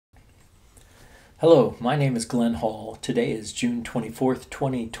Hello, my name is Glenn Hall. Today is June 24th,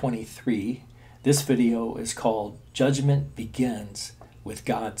 2023. This video is called Judgment Begins with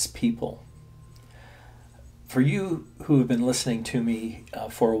God's People. For you who have been listening to me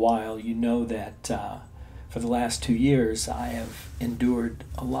for a while, you know that for the last 2 years I have endured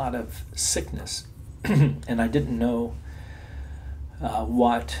a lot of sickness and I didn't know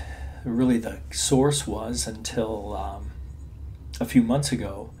what really the source was until a few months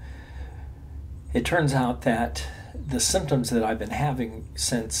ago. It turns out that the symptoms that I've been having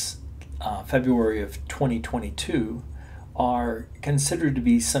since February of 2022 are considered to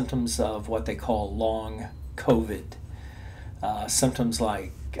be symptoms of what they call long COVID. Symptoms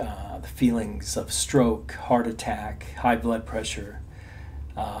like the feelings of stroke, heart attack, high blood pressure,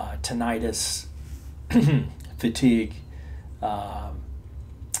 tinnitus, fatigue,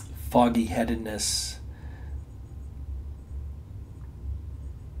 foggy headedness,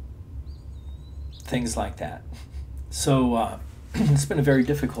 things like that. So it's been a very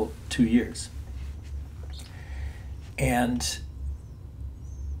difficult 2 years. And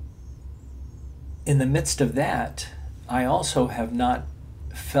in the midst of that, I also have not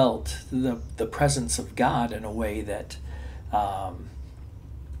felt the presence of God in a way that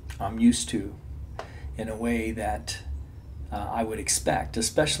I'm used to, in a way that I would expect,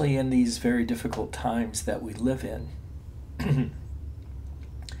 especially in these very difficult times that we live in.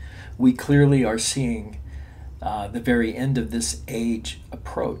 We clearly are seeing the very end of this age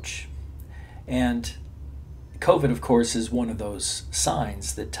approach. And COVID, of course, is one of those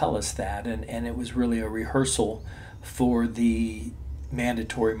signs that tell us that, and it was really a rehearsal for the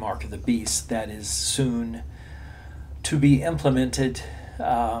mandatory mark of the beast that is soon to be implemented.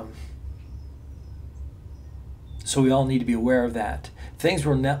 So we all need to be aware of that. Things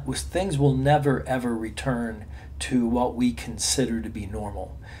will never ever return to what we consider to be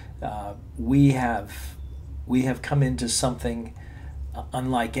normal. We have come into something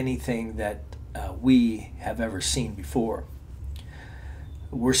unlike anything that we have ever seen before.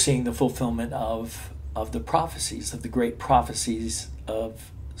 We're seeing the fulfillment of the prophecies, of the great prophecies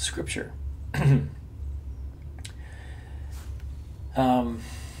of Scripture.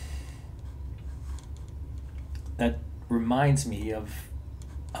 That reminds me of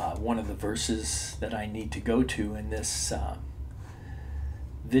one of the verses that I need to go to in this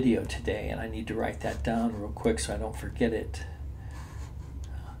video today, and I need to write that down real quick so I don't forget it.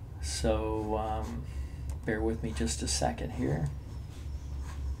 So bear with me just a second here.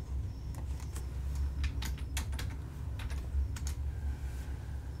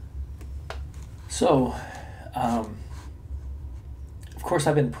 So of course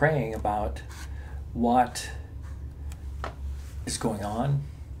I've been praying about what is going on,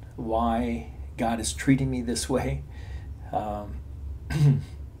 why God is treating me this way,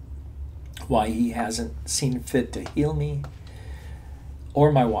 why he hasn't seen fit to heal me,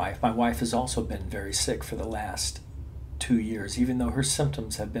 or my wife. My wife has also been very sick for the last 2 years, even though her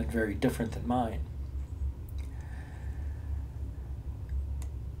symptoms have been very different than mine.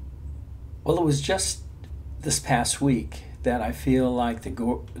 Well, it was just this past week that I feel like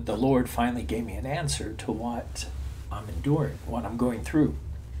the Lord finally gave me an answer to what I'm enduring, what I'm going through.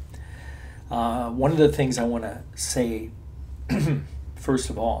 One of the things I want to say, first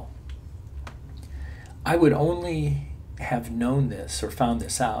of all, I would only have known this or found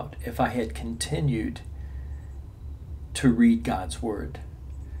this out if I had continued to read God's Word.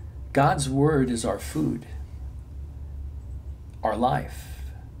 God's Word is our food, our life,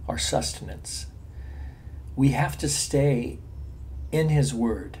 our sustenance. We have to stay in His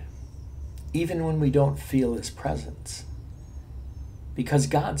Word, even when we don't feel His presence, because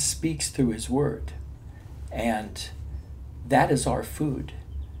God speaks through His Word, and that is our food.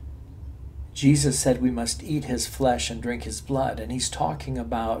 Jesus said we must eat His flesh and drink His blood, and He's talking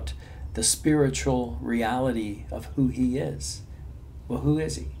about the spiritual reality of who He is. Well, who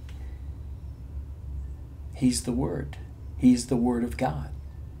is He? He's the Word. He's the Word of God.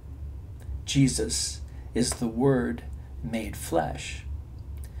 Jesus is the Word made flesh.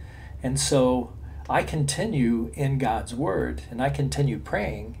 And so I continue in God's Word, and I continue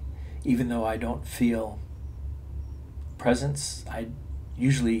praying, even though I don't feel presence. I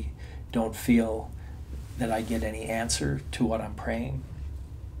usually don't feel that I get any answer to what I'm praying.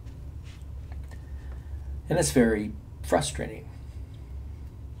 And it's very frustrating.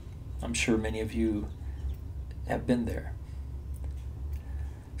 I'm sure many of you have been there.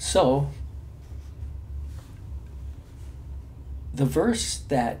 So, the verse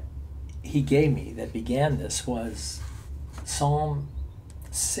that he gave me that began this was Psalm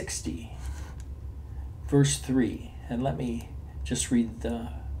 60, verse 3. And let me just read the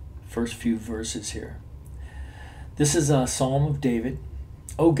first few verses here. This is a Psalm of David.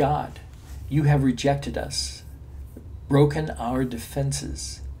 O God, you have rejected us, broken our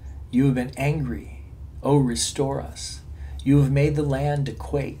defenses. You have been angry. O restore us. You have made the land to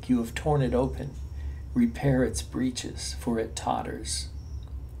quake. You have torn it open. Repair its breaches, for it totters.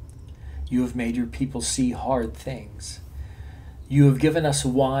 You have made your people see hard things. You have given us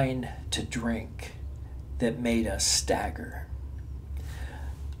wine to drink that made us stagger.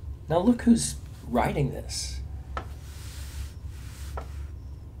 Now look who's writing this.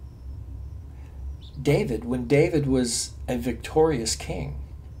 David, when David was a victorious king.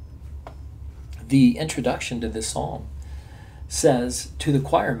 The introduction to this psalm says, to the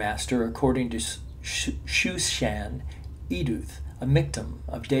choir master according to Shushan Eduth, a Miktam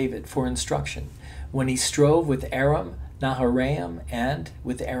of David, for instruction, when he strove with Aram Naharaim and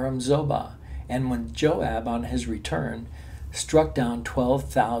with Aram Zobah, and when Joab on his return struck down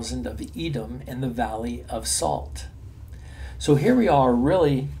 12,000 of Edom in the valley of Salt. So here we are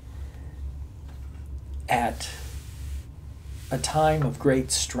really at a time of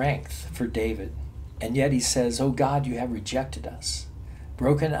great strength for David. And yet he says, "O God, you have rejected us,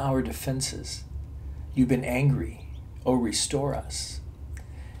 broken our defenses. You've been angry. O restore us."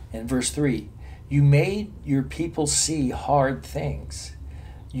 And verse 3, you made your people see hard things.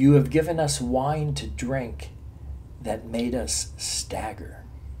 You have given us wine to drink that made us stagger.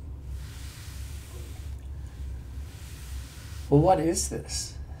 Well, what is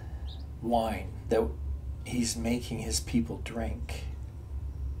this wine that he's making his people drink?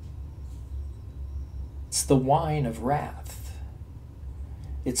 It's the wine of wrath.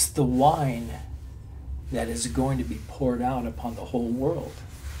 It's the wine that is going to be poured out upon the whole world.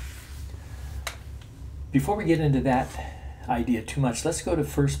 Before we get into that idea too much, let's go to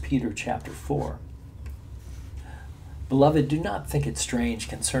 1 Peter chapter 4. Beloved, do not think it strange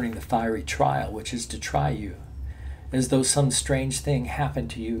concerning the fiery trial which is to try you, as though some strange thing happened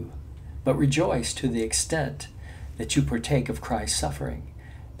to you, but rejoice to the extent that you partake of Christ's suffering,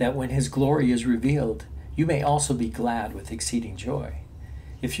 that when his glory is revealed, you may also be glad with exceeding joy.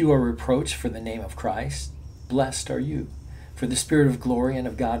 If you are reproached for the name of Christ, blessed are you, for the Spirit of glory and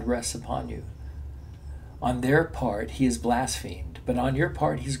of God rests upon you. On their part he is blasphemed, but on your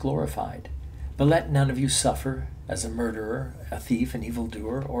part he is glorified. But let none of you suffer as a murderer, a thief, an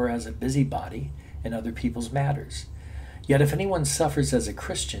evildoer, or as a busybody in other people's matters. Yet if anyone suffers as a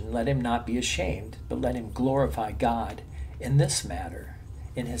Christian, let him not be ashamed, but let him glorify God in this matter,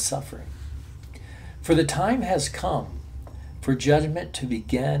 in his suffering. For the time has come for judgment to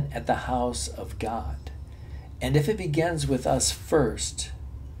begin at the house of God. And if it begins with us first,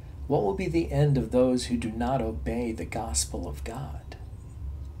 what will be the end of those who do not obey the gospel of God?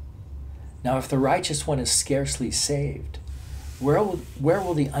 Now, if the righteous one is scarcely saved, where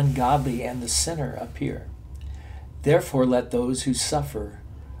will the ungodly and the sinner appear? Therefore, let those who suffer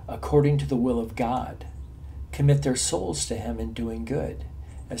according to the will of God commit their souls to him in doing good,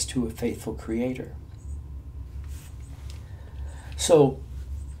 as to a faithful Creator. So,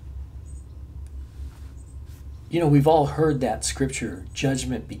 we've all heard that scripture,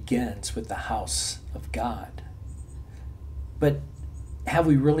 judgment begins with the house of God. But have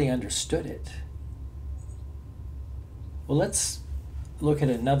we really understood it? Well, let's look at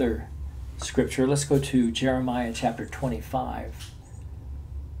another scripture. Let's go to Jeremiah chapter 25,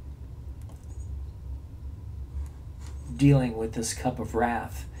 dealing with this cup of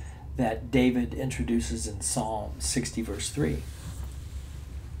wrath that David introduces in Psalm 60, verse 3.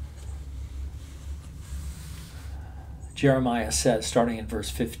 Jeremiah says, starting in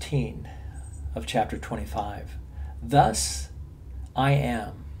verse 15 of chapter 25, "Thus I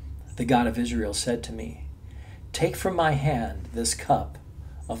am, the God of Israel, said to me, take from my hand this cup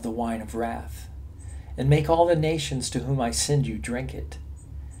of the wine of wrath, and make all the nations to whom I send you drink it.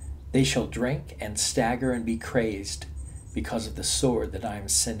 They shall drink and stagger and be crazed because of the sword that I am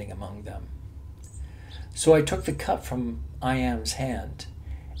sending among them." So I took the cup from I am's hand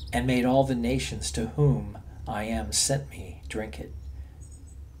and made all the nations to whom I am sent me drink it.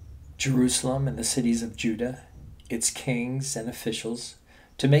 Jerusalem and the cities of Judah, its kings and officials,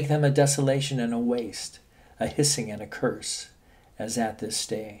 to make them a desolation and a waste, a hissing and a curse, as at this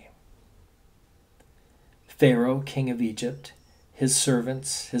day. Pharaoh, king of Egypt, his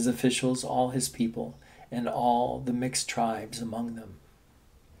servants, his officials, all his people, and all the mixed tribes among them.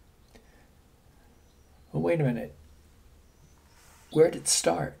 Well, wait a minute. Where did it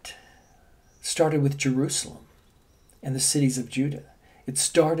start? It started with Jerusalem and the cities of Judah. It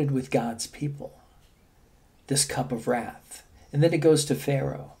started with God's people, this cup of wrath. And then it goes to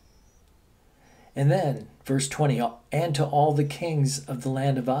Pharaoh. And then, verse 20, and to all the kings of the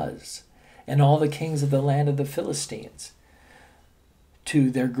land of Uz, and all the kings of the land of the Philistines,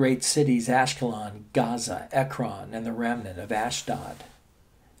 to their great cities, Ashkelon, Gaza, Ekron, and the remnant of Ashdod,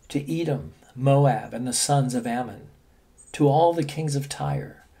 to Edom, Moab, and the sons of Ammon, to all the kings of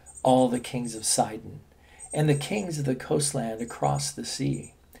Tyre, all the kings of Sidon, and the kings of the coastland across the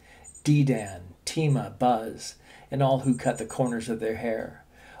sea, Dedan, Tema, Buz, and all who cut the corners of their hair,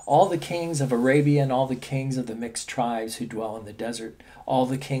 all the kings of Arabia and all the kings of the mixed tribes who dwell in the desert, all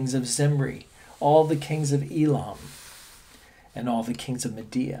the kings of Zimri, all the kings of Elam, and all the kings of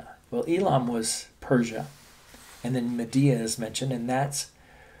Media. Well, Elam was Persia, and then Media is mentioned, and that's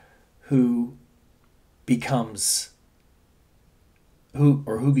who become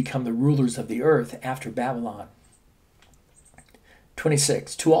the rulers of the earth after Babylon.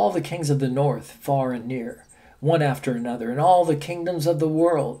 26, to all the kings of the north, far and near, one after another, and all the kingdoms of the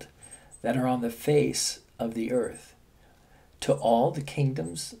world that are on the face of the earth. To all the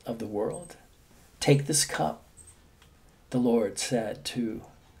kingdoms of the world, take this cup, the Lord said to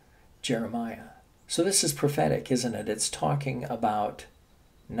Jeremiah. So this is prophetic, isn't it? It's talking about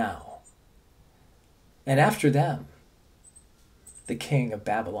now. And after them, the king of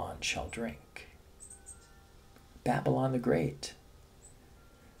Babylon shall drink. Babylon the Great.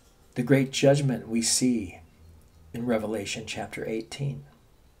 The great judgment we see in Revelation chapter 18.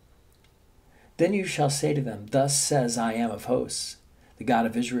 Then you shall say to them, thus says I am of hosts, the God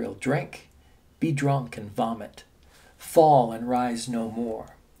of Israel, drink, be drunk and vomit, fall and rise no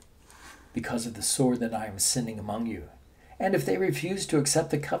more, because of the sword that I am sending among you. And if they refuse to accept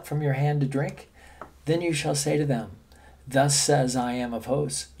the cup from your hand to drink, then you shall say to them, thus says I am of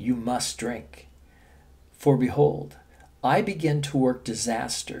hosts, you must drink. For behold, I begin to work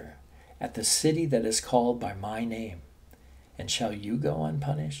disaster at the city that is called by my name. And shall you go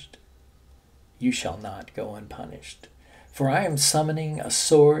unpunished? You shall not go unpunished. For I am summoning a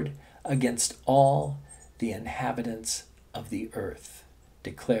sword against all the inhabitants of the earth,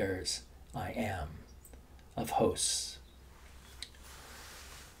 declares I am of hosts.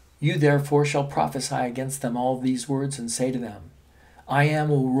 You therefore shall prophesy against them all these words and say to them, I am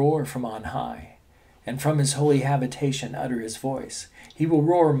will roar from on high, and from his holy habitation utter his voice. He will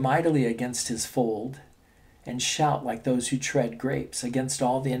roar mightily against his fold, and shout like those who tread grapes against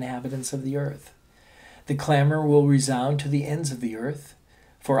all the inhabitants of the earth. The clamor will resound to the ends of the earth,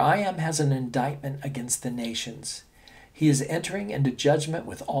 for I am has an indictment against the nations. He is entering into judgment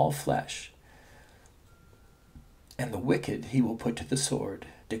with all flesh, and the wicked he will put to the sword,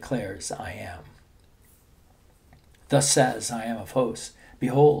 declares I am. Thus says I am of hosts,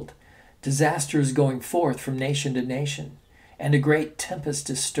 behold, disaster is going forth from nation to nation, and a great tempest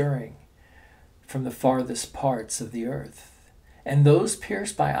is stirring from the farthest parts of the earth. And those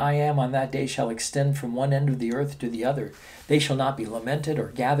pierced by I am on that day shall extend from one end of the earth to the other. They shall not be lamented or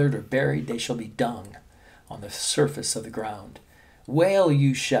gathered or buried. They shall be dung on the surface of the ground. Wail,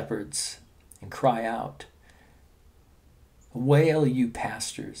 you shepherds, and cry out. Wail, you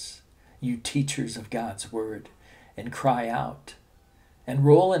pastors, you teachers of God's word, and cry out. And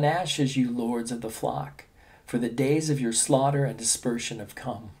roll in ashes, you lords of the flock, for the days of your slaughter and dispersion have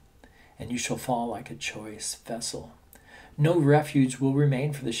come, and you shall fall like a choice vessel. No refuge will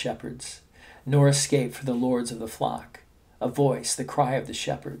remain for the shepherds, nor escape for the lords of the flock. A voice, the cry of the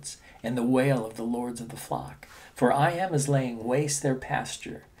shepherds, and the wail of the lords of the flock. For I am is laying waste their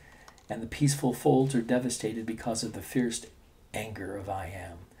pasture, and the peaceful folds are devastated because of the fierce anger of I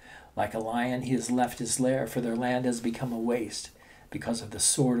am. Like a lion he has left his lair, for their land has become a waste, because of the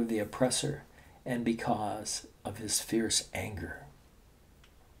sword of the oppressor, and because of his fierce anger.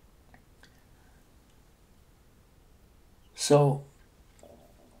 So,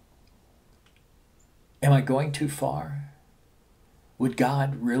 am I going too far? Would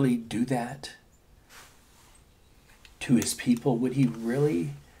God really do that to his people? Would he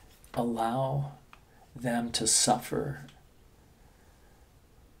really allow them to suffer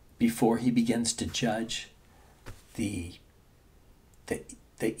before he begins to judge the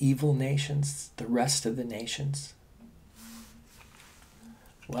evil nations, the rest of the nations?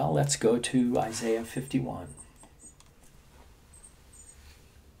 Well, let's go to Isaiah 51.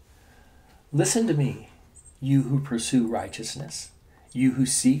 Listen to me, you who pursue righteousness, you who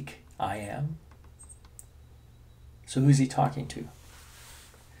seek I am. So who's he talking to?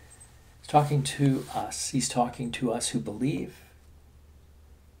 He's talking to us. He's talking to us who believe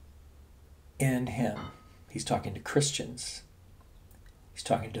in him. He's talking to Christians. He's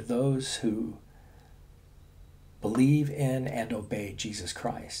talking to those who believe in and obey Jesus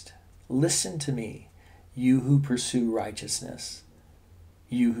Christ. Listen to me, you who pursue righteousness,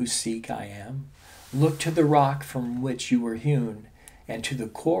 you who seek I am. Look to the rock from which you were hewn, and to the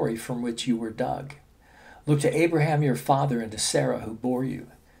quarry from which you were dug. Look to Abraham your father, and to Sarah who bore you.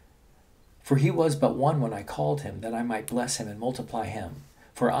 For he was but one when I called him, that I might bless him and multiply him.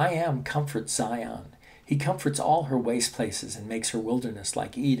 For I am comforts Zion. He comforts all her waste places, and makes her wilderness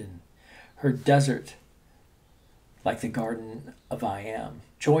like Eden, her desert like the garden of I am.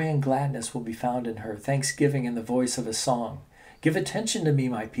 Joy and gladness will be found in her, thanksgiving in the voice of a song. Give attention to me,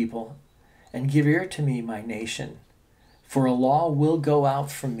 my people, and give ear to me, my nation. For a law will go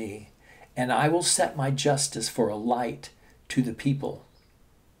out from me, and I will set my justice for a light to the people.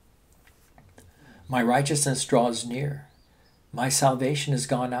 My righteousness draws near. My salvation is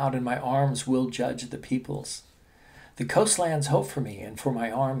gone out, and my arms will judge the peoples. The coastlands hope for me, and for my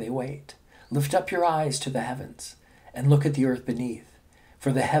arm they wait. Lift up your eyes to the heavens, and look at the earth beneath,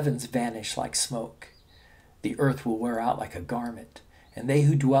 for the heavens vanish like smoke. The earth will wear out like a garment, and they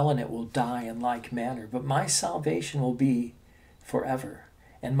who dwell in it will die in like manner. But my salvation will be forever,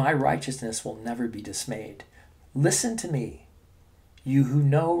 and my righteousness will never be dismayed. Listen to me, you who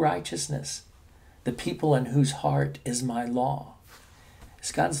know righteousness, the people in whose heart is my law.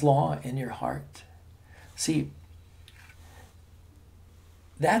 Is God's law in your heart? See,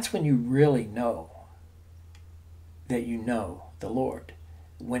 that's when you really know that you know the Lord,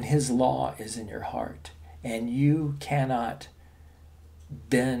 when his law is in your heart, and you cannot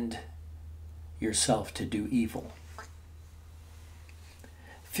bend yourself to do evil.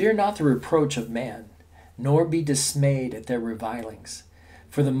 Fear not the reproach of man, nor be dismayed at their revilings.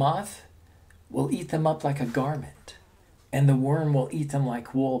 For the moth will eat them up like a garment, and the worm will eat them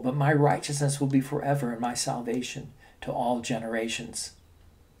like wool. But my righteousness will be forever, and my salvation to all generations.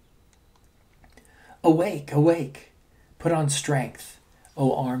 Awake, awake, put on strength,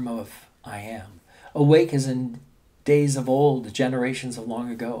 O arm of I am. Awake as in days of old, generations of long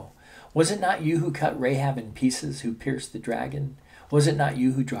ago. Was it not you who cut Rahab in pieces, who pierced the dragon? Was it not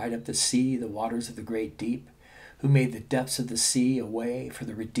you who dried up the sea, the waters of the great deep, who made the depths of the sea a way for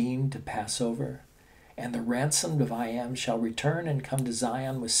the redeemed to pass over? And the ransomed of I am shall return and come to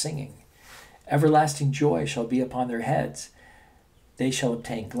Zion with singing. Everlasting joy shall be upon their heads. They shall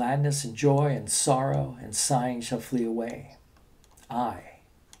obtain gladness and joy, and sorrow and sighing shall flee away. I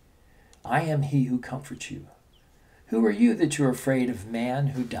am he who comforts you. Who are you that you are afraid of man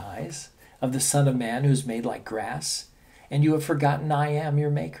who dies, of the Son of Man who is made like grass? And you have forgotten I am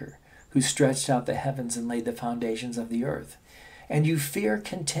your maker, who stretched out the heavens and laid the foundations of the earth. And you fear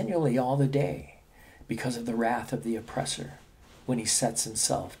continually all the day, because of the wrath of the oppressor, when he sets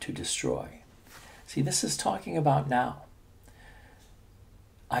himself to destroy. See, this is talking about now.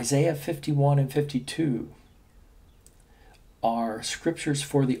 Isaiah 51 and 52 are scriptures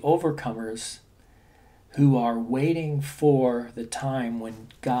for the overcomers who are waiting for the time when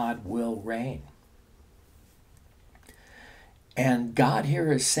God will reign. And God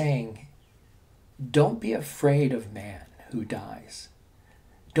here is saying, don't be afraid of man who dies.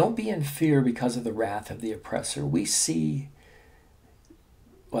 Don't be in fear because of the wrath of the oppressor. We see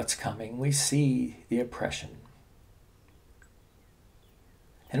what's coming. We see the oppression.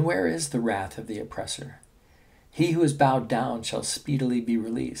 And where is the wrath of the oppressor? He who is bowed down shall speedily be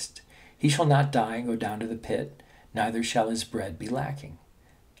released. He shall not die and go down to the pit, neither shall his bread be lacking.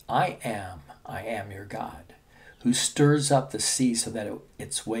 I am your God, who stirs up the sea so that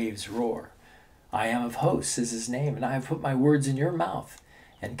its waves roar. I am of hosts is his name, and I have put my words in your mouth,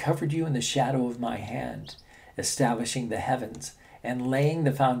 and covered you in the shadow of my hand, establishing the heavens, and laying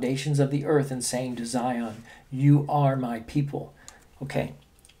the foundations of the earth, and saying to Zion, you are my people. Okay.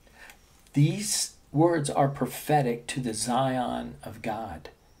 These words are prophetic to the Zion of God,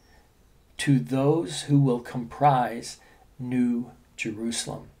 to those who will comprise New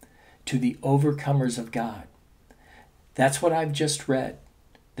Jerusalem, to the overcomers of God. That's what I've just read,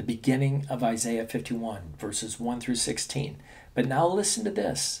 the beginning of Isaiah 51, verses 1 through 16. But now listen to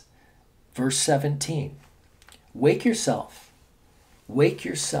this, verse 17. Wake yourself,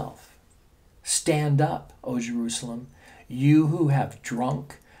 stand up, O Jerusalem, you who have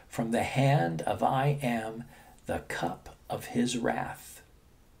drunk from the hand of I am the cup of his wrath,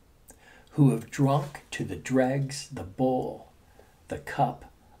 who have drunk to the dregs the bowl, the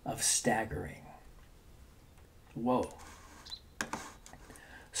cup of staggering. Whoa.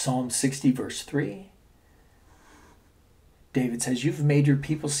 Psalm 60 verse 3. David says, you've made your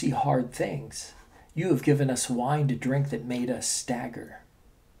people see hard things. You have given us wine to drink that made us stagger.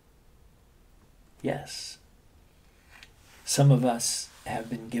 Yes. Some of us have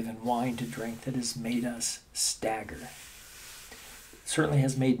been given wine to drink that has made us stagger. It certainly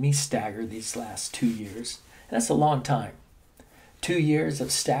has made me stagger these last 2 years. And that's a long time. 2 years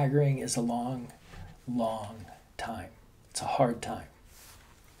of staggering is a long, long time. It's a hard time.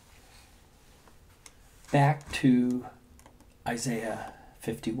 Back to Isaiah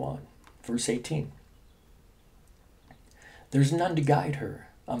 51, verse 18. There's none to guide her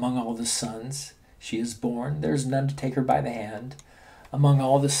among all the sons she is born. There's none to take her by the hand among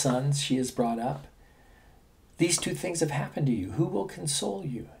all the sons she has brought up. These two things have happened to you. Who will console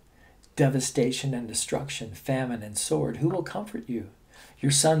you? Devastation and destruction, famine and sword. Who will comfort you?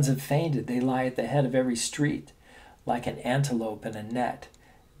 Your sons have fainted. They lie at the head of every street, like an antelope in a net.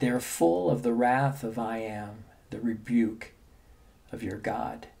 They are full of the wrath of I am, the rebuke of your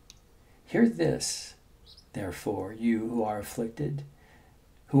God. Hear this, therefore, you who are afflicted,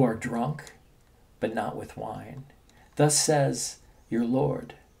 who are drunk, but not with wine. Thus says your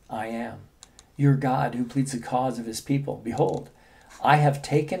Lord, I am, your God who pleads the cause of his people. Behold, I have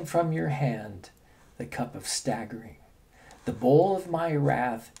taken from your hand the cup of staggering. The bowl of my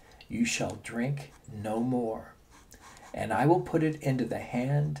wrath you shall drink no more. And I will put it into the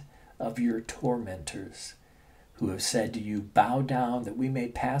hand of your tormentors, who have said to you, bow down that we may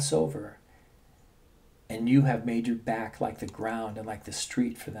pass over. And you have made your back like the ground and like the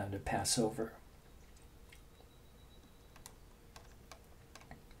street for them to pass over.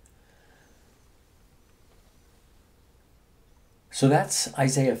 So that's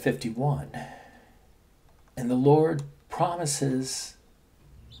Isaiah 51. And the Lord promises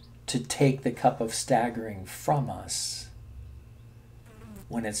to take the cup of staggering from us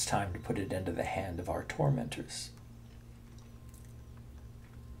when it's time to put it into the hand of our tormentors.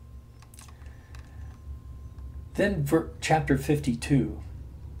 Then chapter 52.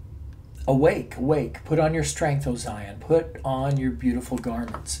 Awake, awake, put on your strength, O Zion, put on your beautiful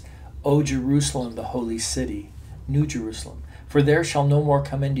garments, O Jerusalem, the holy city, New Jerusalem. For there shall no more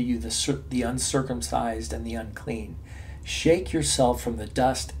come into you the uncircumcised and the unclean. Shake yourself from the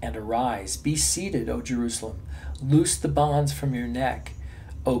dust and arise. Be seated, O Jerusalem. Loose the bonds from your neck,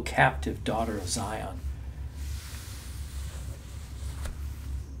 O captive daughter of Zion.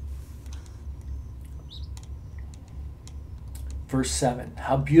 Verse 7,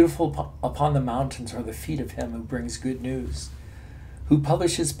 how beautiful upon the mountains are the feet of him who brings good news, who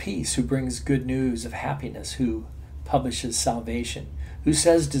publishes peace, who brings good news of happiness, who publishes salvation, who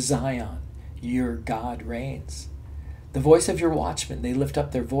says to Zion, your God reigns. The voice of your watchmen, they lift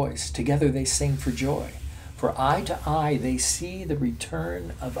up their voice. Together they sing for joy. For eye to eye they see the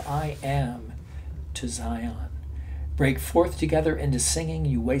return of I am to Zion. Break forth together into singing,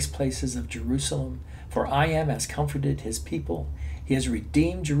 you waste places of Jerusalem. For I am has comforted his people. He has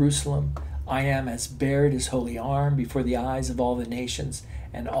redeemed Jerusalem. I am has bared his holy arm before the eyes of all the nations,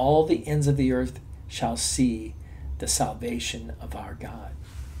 and all the ends of the earth shall see the salvation of our God.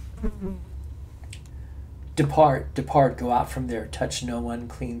 Depart, depart, go out from there, touch no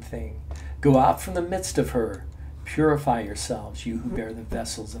unclean thing. Go out from the midst of her, purify yourselves, you who bear the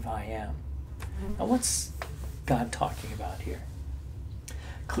vessels of I am. Now what's God talking about here?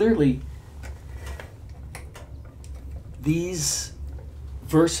 Clearly, these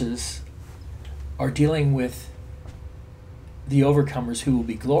verses are dealing with the overcomers who will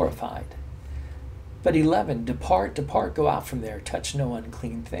be glorified. But 11, depart, depart, go out from there, touch no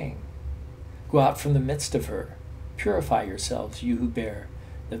unclean thing. Go out from the midst of her, purify yourselves, you who bear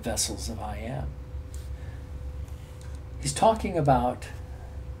the vessels of I am. He's talking about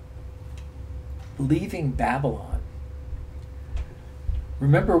leaving Babylon.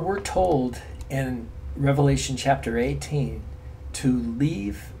 Remember, we're told in Revelation chapter 18 to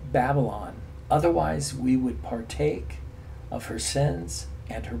leave Babylon, otherwise we would partake of her sins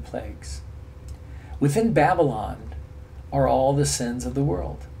and her plagues. Within Babylon are all the sins of the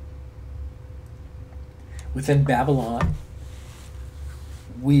world. Within Babylon,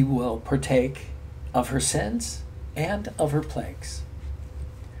 we will partake of her sins and of her plagues.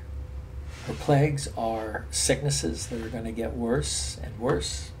 Her plagues are sicknesses that are going to get worse and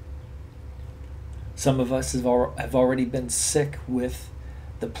worse. Some of us have already been sick with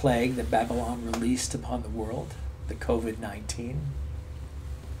the plague that Babylon released upon the world, the COVID-19.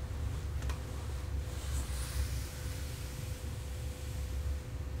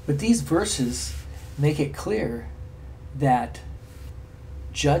 But these verses make it clear that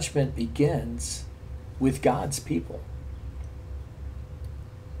judgment begins with God's people.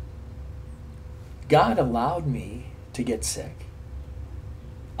 God allowed me to get sick.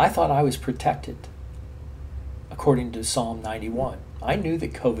 I thought I was protected, according to Psalm 91. I knew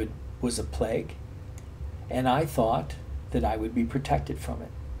that COVID was a plague, and I thought that I would be protected from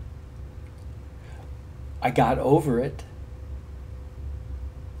it. I got over it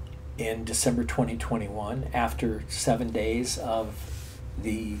in December 2021, after 7 days of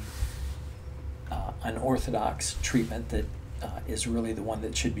the unorthodox treatment that is really the one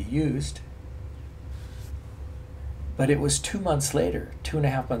that should be used. But it was 2 months later,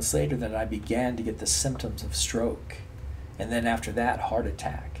 2.5 months later, that I began to get the symptoms of stroke. And then after that, heart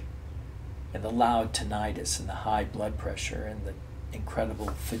attack, and the loud tinnitus, and the high blood pressure, and the incredible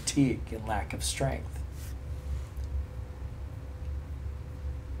fatigue and lack of strength.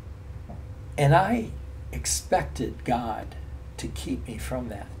 And I expected God to keep me from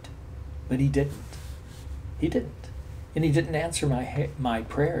that, but He didn't. He didn't. And He didn't answer my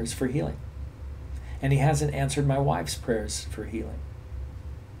prayers for healing. And He hasn't answered my wife's prayers for healing.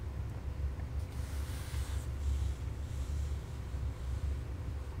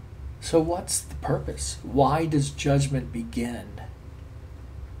 So what's the purpose? Why does judgment begin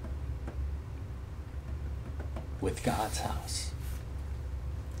with God's house?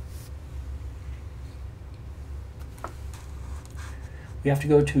 We have to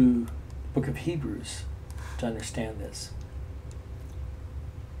go to the book of Hebrews to understand this.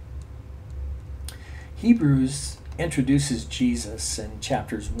 Hebrews introduces Jesus in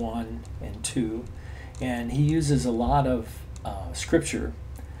chapters 1 and 2, and he uses a lot of scripture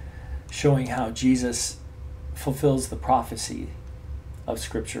showing how Jesus fulfills the prophecy of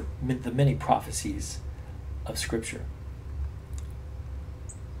Scripture, the many prophecies of Scripture.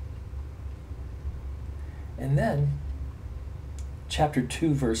 And then, chapter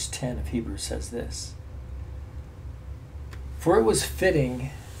 2, verse 10 of Hebrews says this: "For it was fitting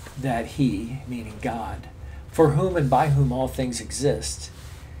that He," meaning God, "for whom and by whom all things exist,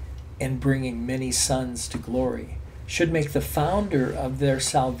 in bringing many sons to glory, should make the founder of their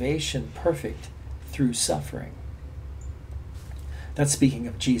salvation perfect through suffering." That's speaking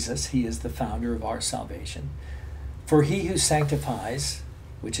of Jesus. He is the founder of our salvation. "For He who sanctifies,"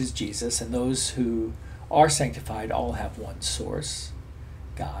 which is Jesus, "and those who are sanctified all have one source,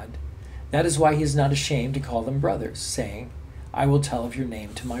 God. That is why He is not ashamed to call them brothers, saying, I will tell of your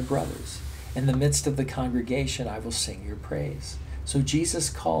name to my brothers. In the midst of the congregation I will sing your praise." So Jesus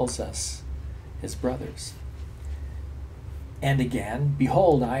calls us His brothers. And again,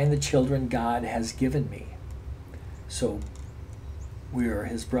 "Behold, I and the children God has given me." So we are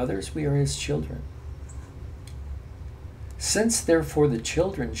His brothers, we are His children. "Since therefore the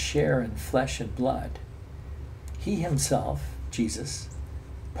children share in flesh and blood, He Himself," Jesus,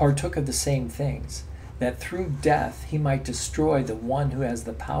 "partook of the same things, that through death He might destroy the one who has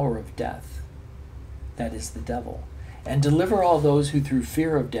the power of death, that is, the devil, and deliver all those who through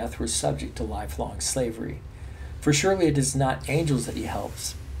fear of death were subject to lifelong slavery. For surely it is not angels that He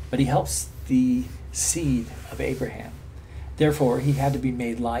helps, but He helps the seed of Abraham. Therefore He had to be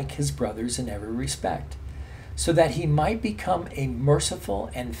made like His brothers in every respect, so that He might become a merciful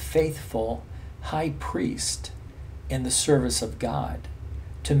and faithful high priest in the service of God,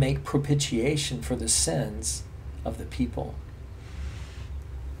 to make propitiation for the sins of the people.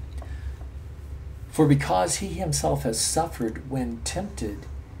 For because He Himself has suffered when tempted,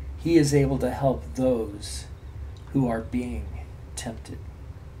 He is able to help those who are being tempted."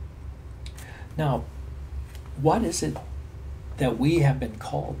 Now, what is it that we have been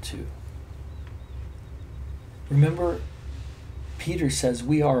called to? Remember, Peter says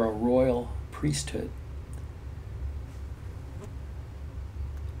we are a royal priesthood.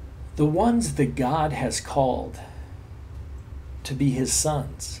 The ones that God has called to be His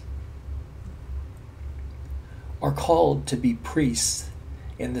sons are called to be priests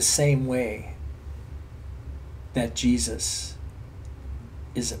in the same way that Jesus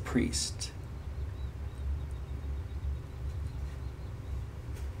is a priest.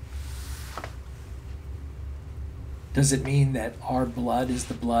 Does it mean that our blood is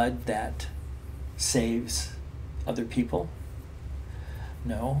the blood that saves other people?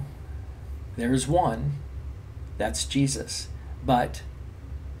 No. There's one, that's Jesus. But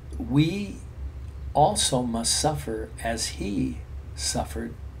we also must suffer as He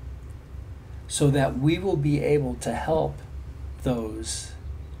suffered, so that we will be able to help those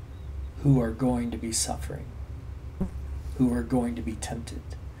who are going to be suffering, who are going to be tempted,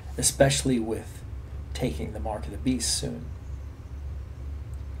 especially with taking the mark of the beast soon.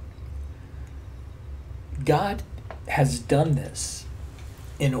 God has done this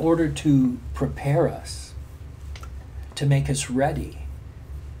in order to prepare us, to make us ready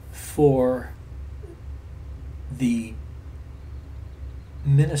for the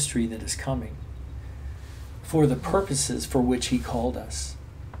ministry that is coming, for the purposes for which He called us.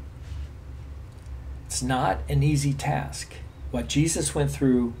 It's not an easy task. What Jesus went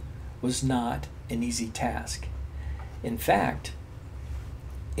through was not an easy task. In fact,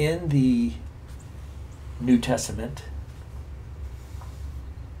 in the New Testament,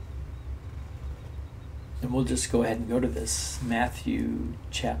 and we'll just go ahead and go to this, Matthew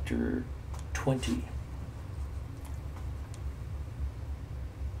chapter 20.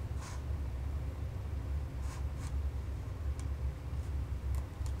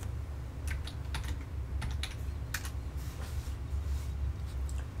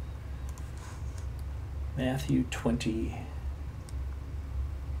 Matthew 20.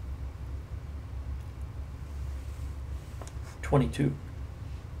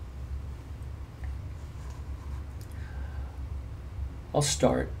 I'll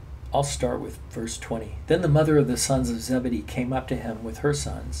start with verse 20. Then the mother of the sons of Zebedee came up to him with her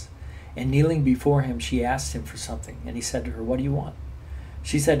sons, and kneeling before him, she asked him for something. And he said to her, "What do you want?"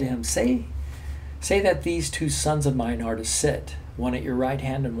 She said to him, Say that these 2 sons of mine are to sit, one at your right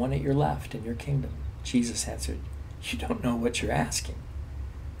hand and one at your left, in your kingdom. Jesus answered, "You don't know what you're asking.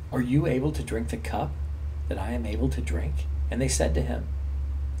 Are you able to drink the cup that I am able to drink?" And they said to him,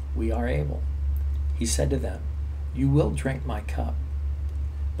 "We are able." He said to them, "You will drink my cup,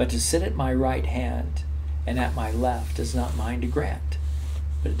 but to sit at my right hand and at my left is not mine to grant,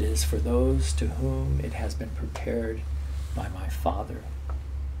 but it is for those to whom it has been prepared by my Father."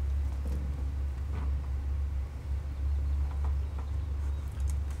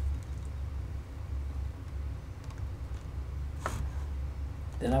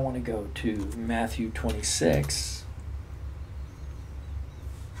 Then I want to go to Matthew 26.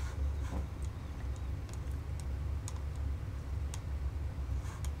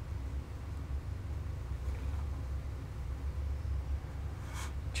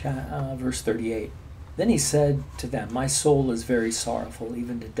 Verse 38. Then he said to them, "My soul is very sorrowful,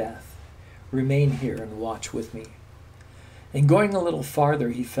 even to death. Remain here and watch with me." And going a little farther,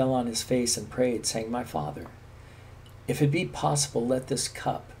 he fell on his face and prayed, saying, "My Father, if it be possible, let this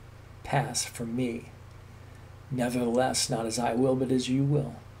cup pass from me. Nevertheless, not as I will, but as you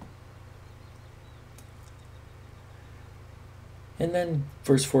will." And then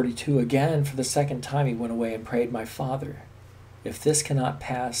verse 42, again, for the second time he went away and prayed, "My Father, if this cannot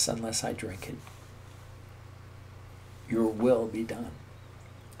pass unless I drink it, your will be done."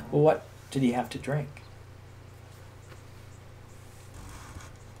 Well, what did he have to drink?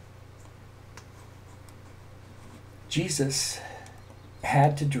 Jesus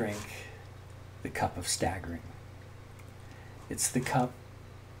had to drink the cup of staggering. It's the cup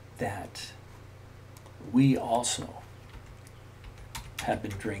that we also have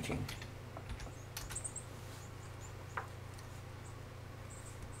been drinking.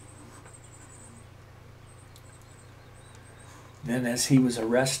 Then as he was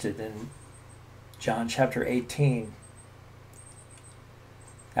arrested in John chapter 18,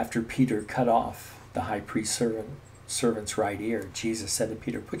 after Peter cut off the high priest's servant's right ear, Jesus said to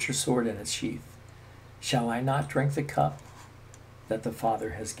Peter, "Put your sword in its sheath. Shall I not drink the cup that the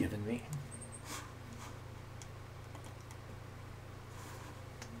Father has given me?"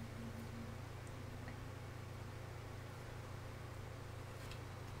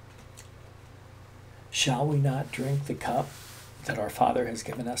 Shall we not drink the cup that our Father has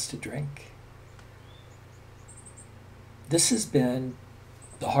given us to drink? This has been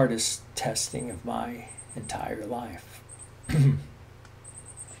the hardest testing of my entire life.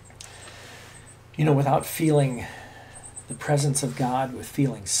 Without feeling the presence of God, with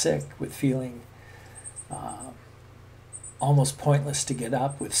feeling sick, with feeling almost pointless to get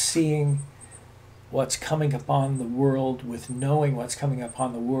up, with seeing what's coming upon the world, with knowing what's coming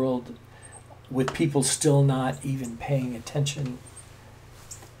upon the world, with people still not even paying attention.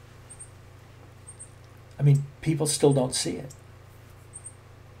 I mean, people still don't see it.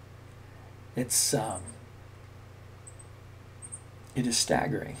 It is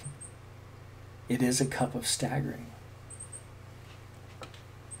staggering. It is a cup of staggering.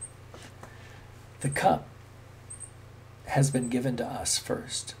 The cup has been given to us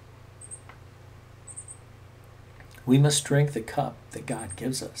first. We must drink the cup that God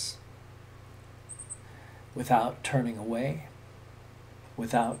gives us without turning away,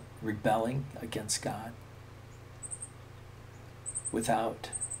 without rebelling against God, without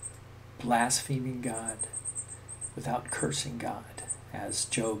blaspheming God, without cursing God, as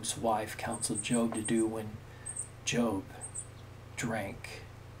Job's wife counseled Job to do when Job drank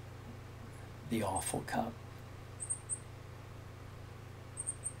the awful cup.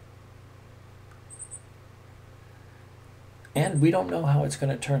 And we don't know how it's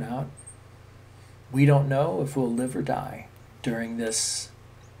going to turn out. We don't know if we'll live or die during this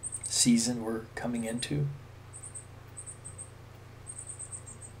season we're coming into.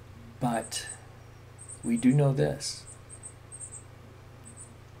 But we do know this.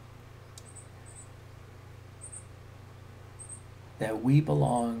 that we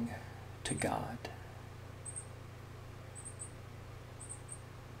belong to God.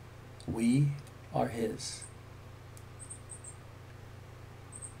 We are His.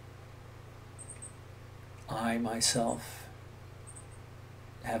 I myself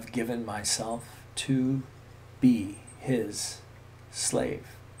have given myself to be His slave,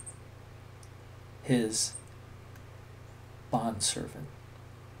 His bondservant.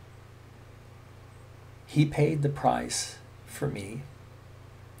 He paid the price for me,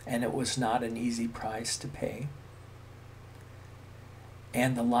 and it was not an easy price to pay.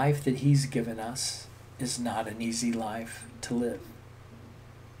 And the life that He's given us is not an easy life to live.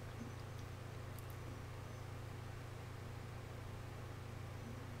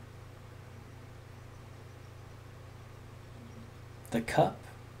 The Cup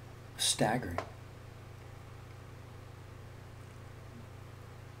of Staggering.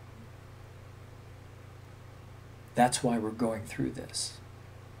 That's why we're going through this.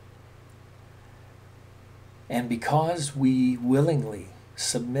 And because we willingly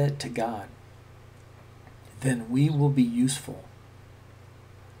submit to God, then we will be useful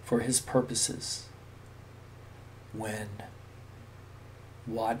for His purposes when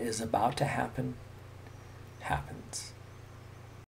what is about to happen happens.